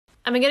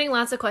I've been getting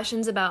lots of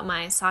questions about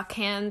my sock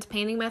hand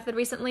painting method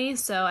recently,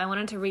 so I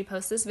wanted to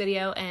repost this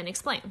video and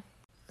explain.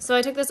 So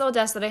I took this old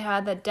desk that I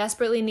had that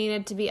desperately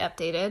needed to be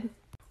updated,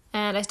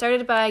 and I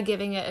started by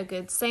giving it a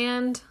good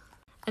sand,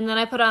 and then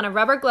I put on a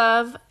rubber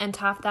glove and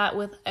topped that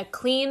with a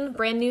clean,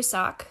 brand new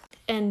sock,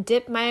 and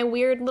dipped my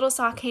weird little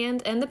sock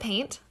hand in the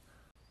paint.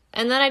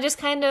 And then I just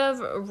kind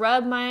of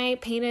rub my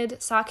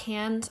painted sock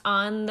hand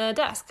on the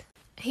desk.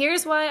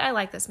 Here's why I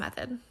like this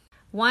method.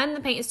 One, the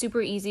paint is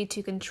super easy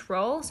to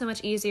control, so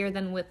much easier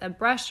than with a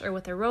brush or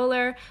with a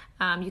roller.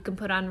 You can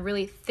put on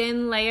really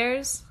thin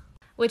layers,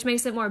 which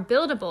makes it more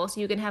buildable so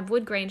you can have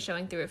wood grain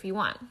showing through if you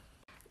want.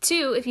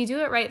 Two, if you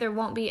do it right, there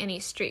won't be any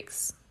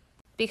streaks.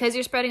 Because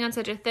you're spreading on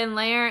such a thin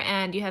layer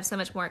and you have so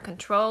much more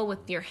control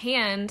with your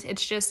hand,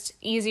 it's just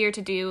easier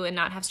to do and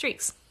not have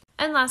streaks.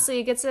 And lastly,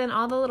 it gets in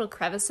all the little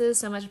crevices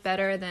so much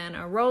better than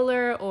a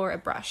roller or a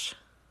brush.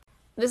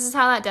 This is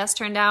how that desk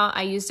turned out.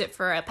 I used it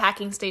for a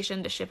packing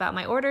station to ship out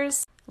my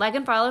orders. Like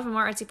and follow for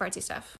more artsy fartsy stuff.